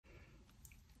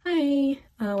Hi,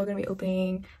 we're gonna be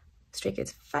opening Stray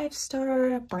Kids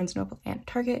 5-star, Barnes & Noble, and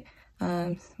Target.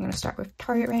 I'm gonna start with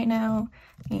Target right now,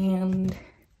 and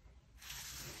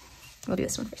we'll do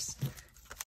this one first.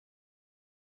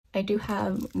 I do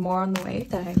have more on the way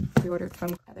that I pre-ordered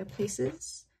from other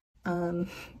places. So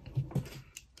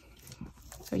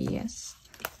yes.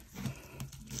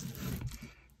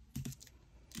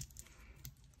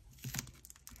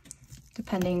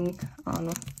 Depending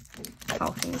on how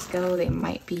things go, they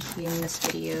might be here in this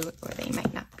video or they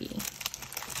might not be.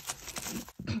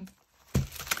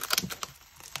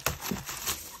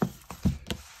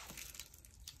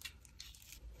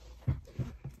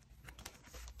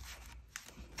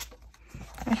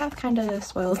 I have kind of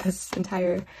spoiled this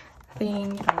entire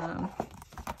thing,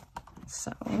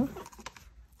 so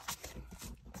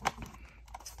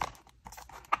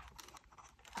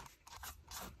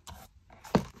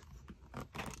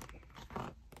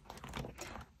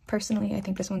personally, I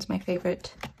think this one's my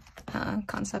favorite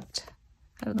concept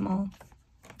out of them all.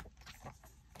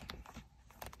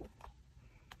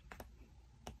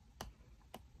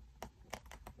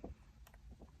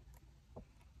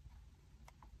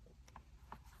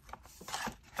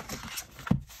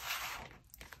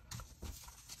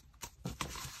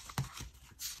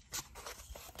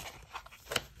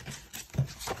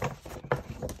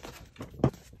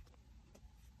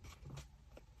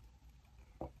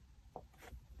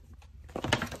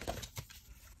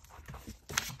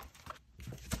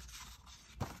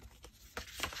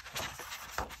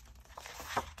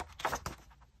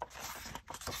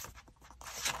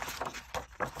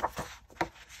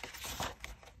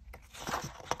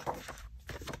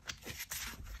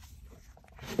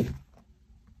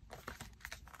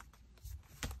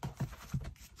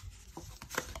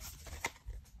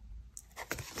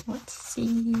 Let's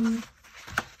see.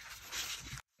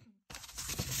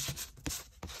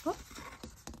 Oh,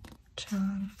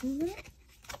 chocolate.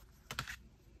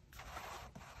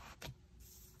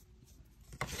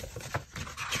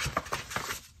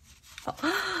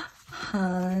 Oh,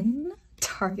 Hun,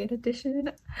 Target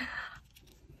edition.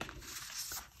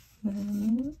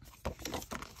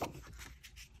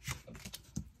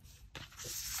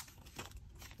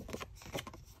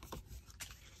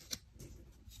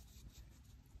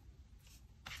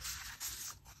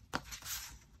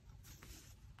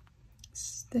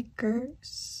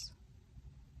 Stickers.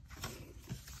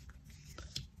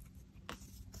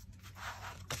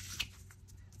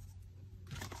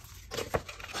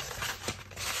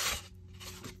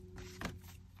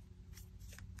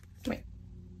 Wait.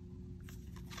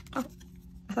 Oh,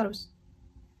 I thought it was.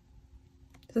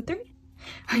 Is it 3?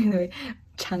 Anyway,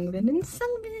 Changbin and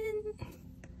Sungbin.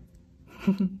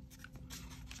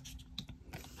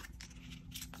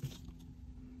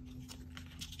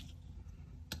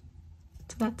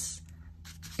 So that's.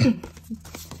 I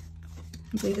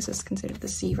believe this is considered the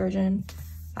C version,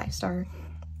 5-star.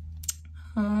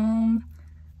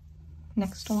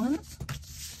 Next one.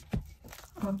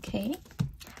 Okay,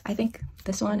 I think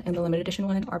this one and the limited edition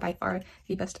one are by far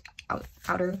the best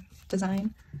outer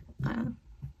design.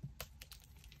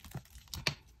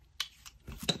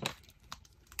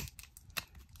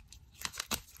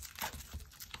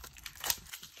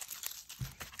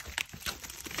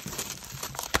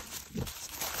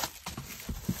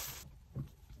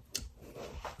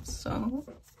 So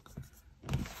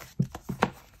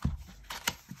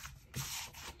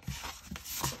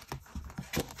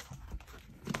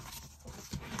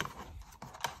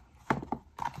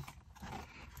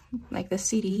like the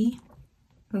CD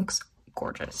looks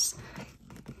gorgeous.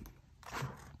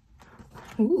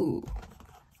 Ooh,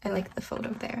 I like the photo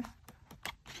there.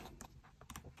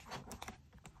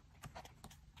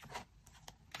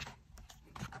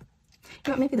 You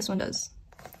know what, maybe this one does.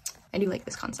 I do like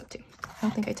this concept too. I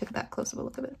don't think I took that close of a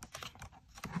look of it.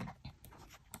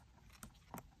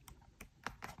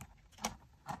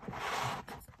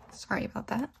 Sorry about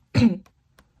that.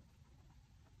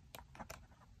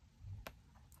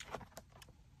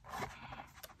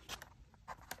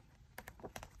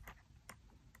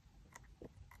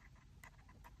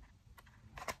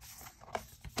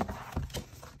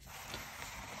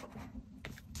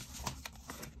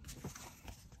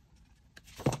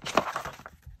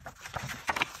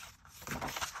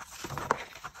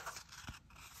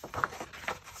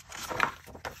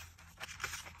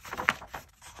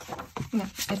 Yeah,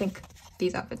 I think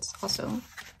these outfits also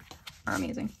are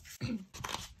amazing.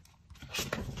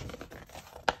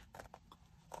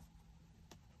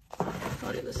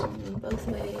 I'll do this one both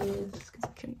ways because I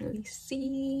couldn't really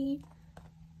see.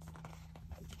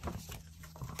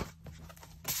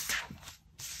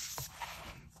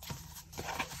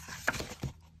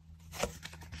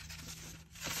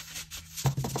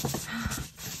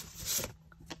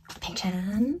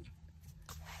 Chan.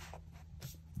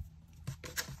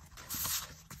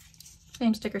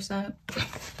 Same sticker set.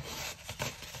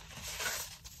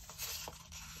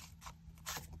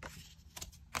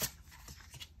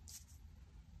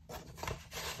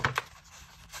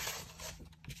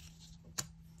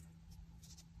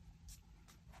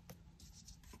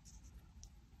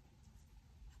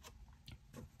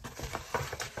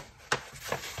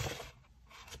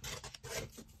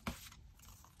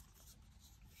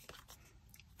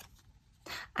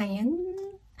 I am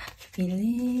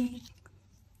feeling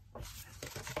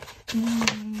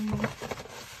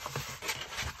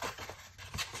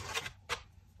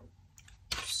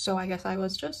so I guess I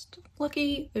was just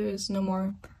lucky. There's no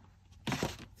more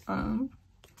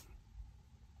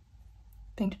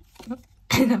pink not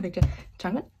pink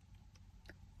chocolate.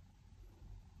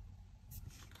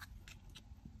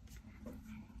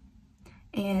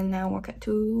 And now we'll get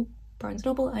to Barnes &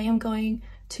 Noble. I am going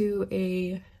to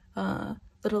a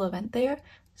little event there,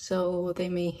 so they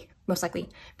may most likely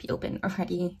be open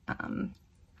already. But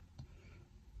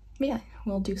yeah,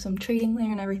 we'll do some trading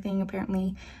there and everything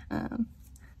apparently.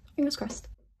 Fingers crossed.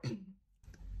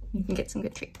 You can get some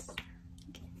good treats.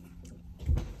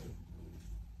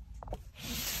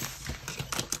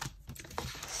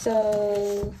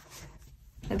 So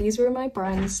these were my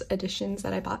Barnes editions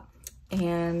that I bought,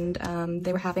 and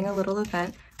they were having a little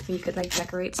event so you could like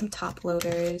decorate some top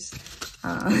loaders,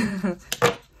 as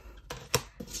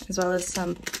well as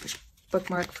some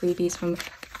bookmark freebies from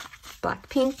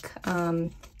EvePink.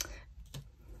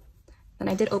 And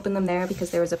I did open them there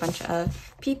because there was a bunch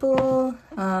of people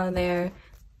there,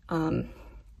 and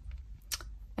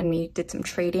we did some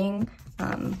trading.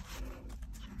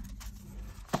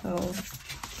 So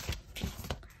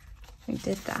we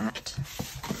did that.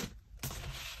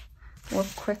 Real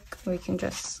quick, we can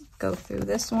just go through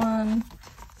this one.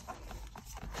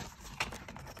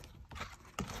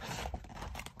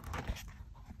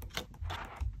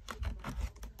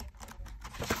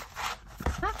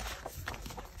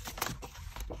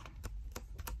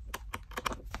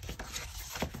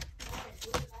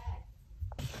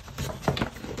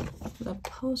 The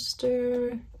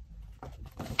poster,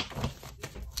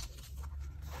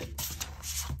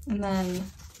 and then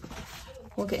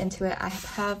we'll get into it. I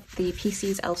have the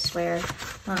PCs elsewhere,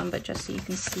 but just so you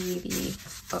can see the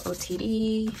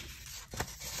OOTD.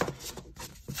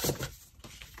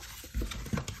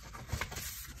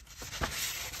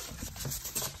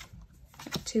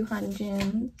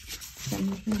 $200.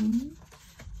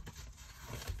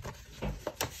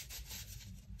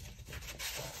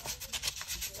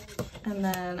 And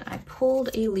then I pulled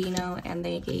a Lino and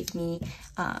they gave me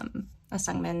a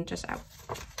Sungmin just out.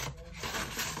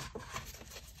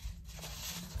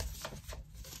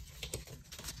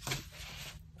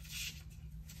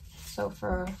 So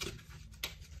for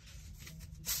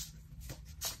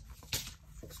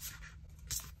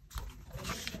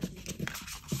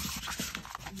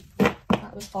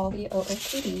that was all the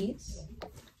OOTDs.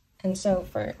 And so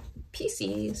for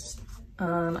PCs,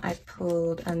 I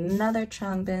pulled another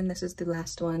Changbin. This is the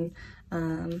last one.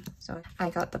 So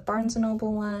I got the Barnes &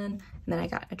 Noble one, and then I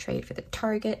got a trade for the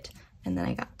Target, and then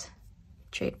I got a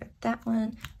trade for that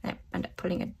one, and I ended up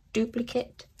putting a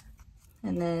duplicate,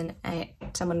 and then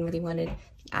someone really wanted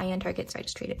the Iron Target, so I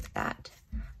just traded for that.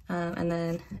 And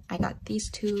then I got these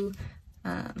two.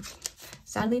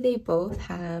 Sadly, they both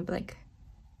have like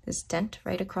this dent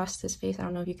right across this face. I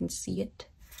don't know if you can see it.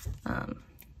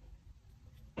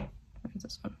 Where's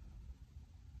this one?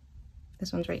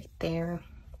 This one's right there.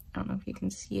 I don't know if you can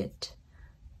see it.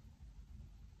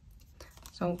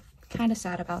 So kind of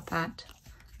sad about that.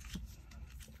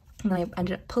 And I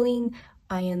ended up pulling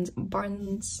Ian's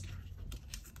Barnes,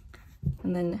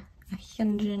 and then a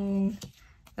Hyunjin,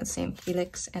 the same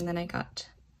Felix, and then I got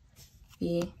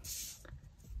the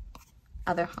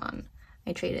other Han.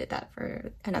 I traded that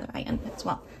for another Ian as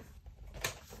well.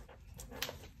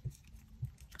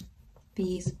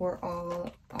 These were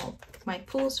all my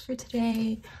pulls for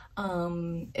today.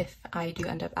 If I do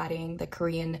end up adding the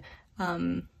Korean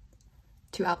 2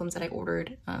 albums that I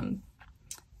ordered,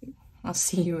 I'll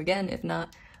see you again. If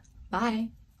not, bye.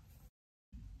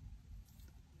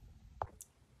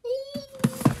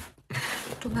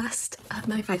 The last of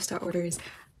my 5-star orders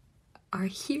are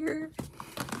here.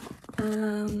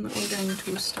 We're going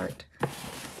to start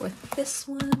with this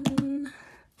one.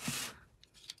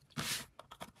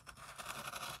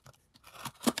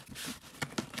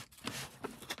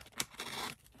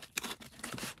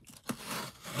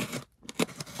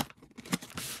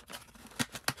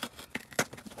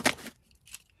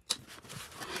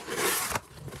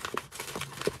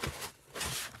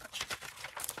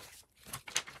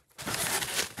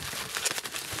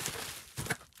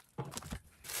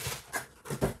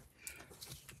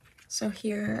 So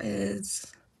here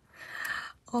is,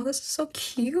 oh, this is so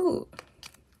cute.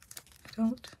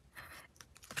 Oh,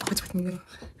 it's with me.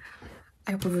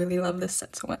 I really love this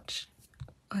set so much.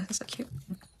 Oh, this is so cute.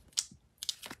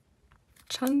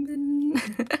 Changbin.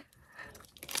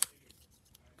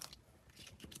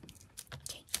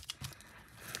 Okay.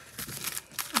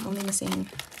 I'm only missing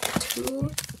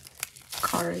 2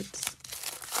 cards.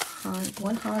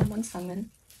 One Han, one Sungmin.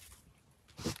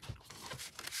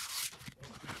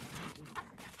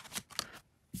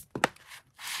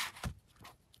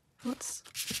 Let's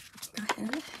go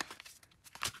ahead.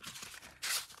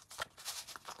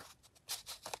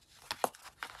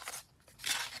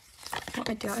 Oh,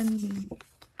 I gotten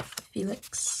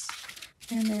Felix,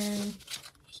 and then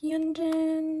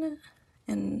Hyunjin,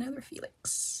 and another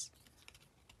Felix.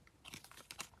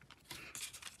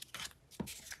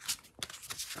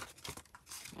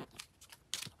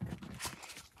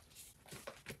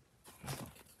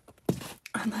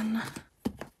 And then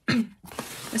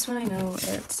this one I know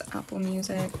it's Apple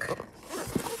Music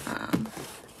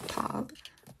Pop.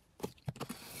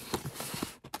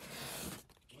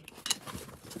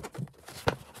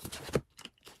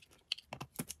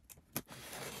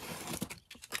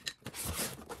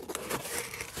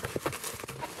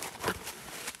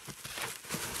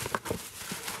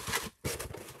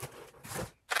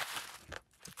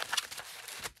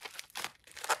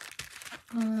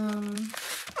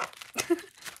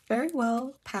 Very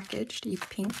well packaged,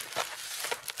 EvePink.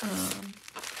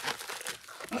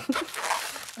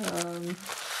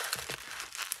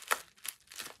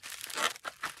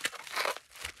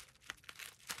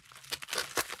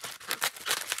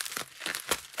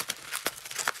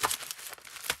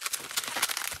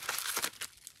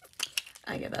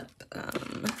 I give up.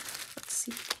 Let's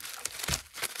see.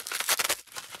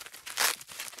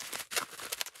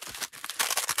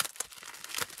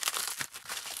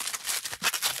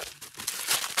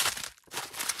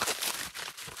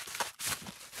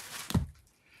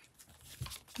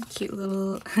 Cute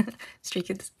little Stray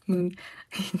Kids moon.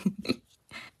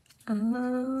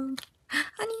 Honey!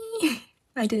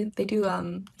 They did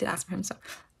ask for him, so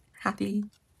happy.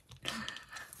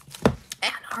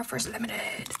 And our first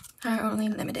limited. Our only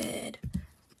limited.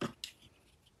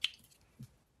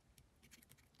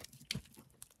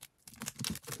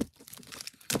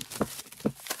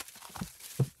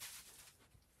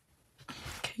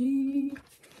 Okay.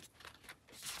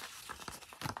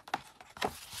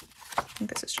 I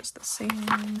think this is just the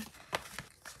same.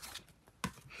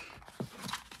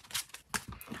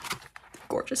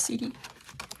 Gorgeous CD.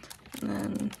 And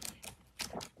then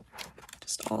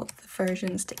just all of the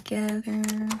versions together.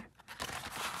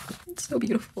 It's so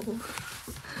beautiful.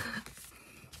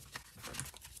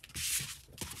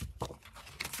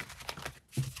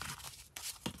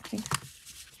 I think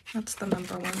that's the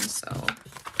number one, so.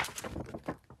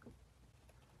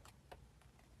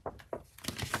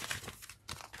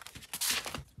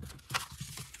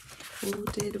 Who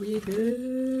did we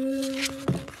get?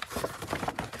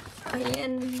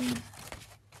 Again.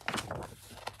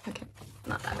 Okay,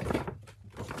 not that big.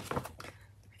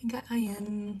 I got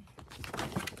Ian.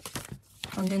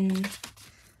 And then,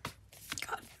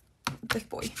 God, big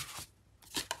boy.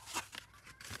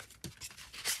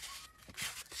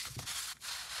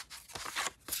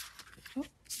 Oh.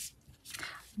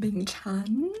 Bing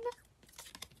Chan.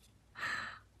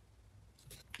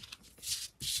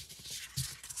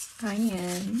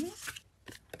 Ian.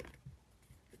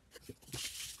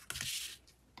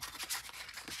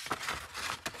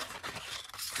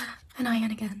 And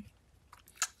Ian again.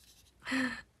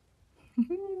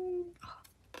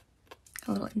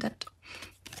 A little indent.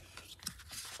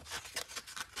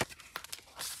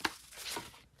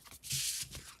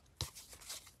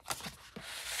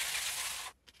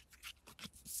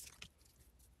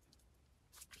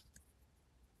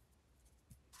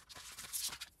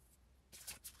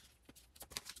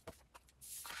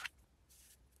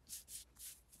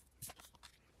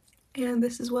 And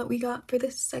this is what we got for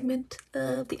this segment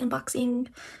of the unboxing.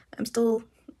 I'm still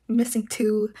missing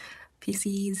 2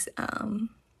 PCs.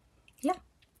 Yeah,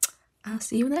 I'll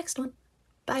see you in the next one.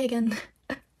 Bye again.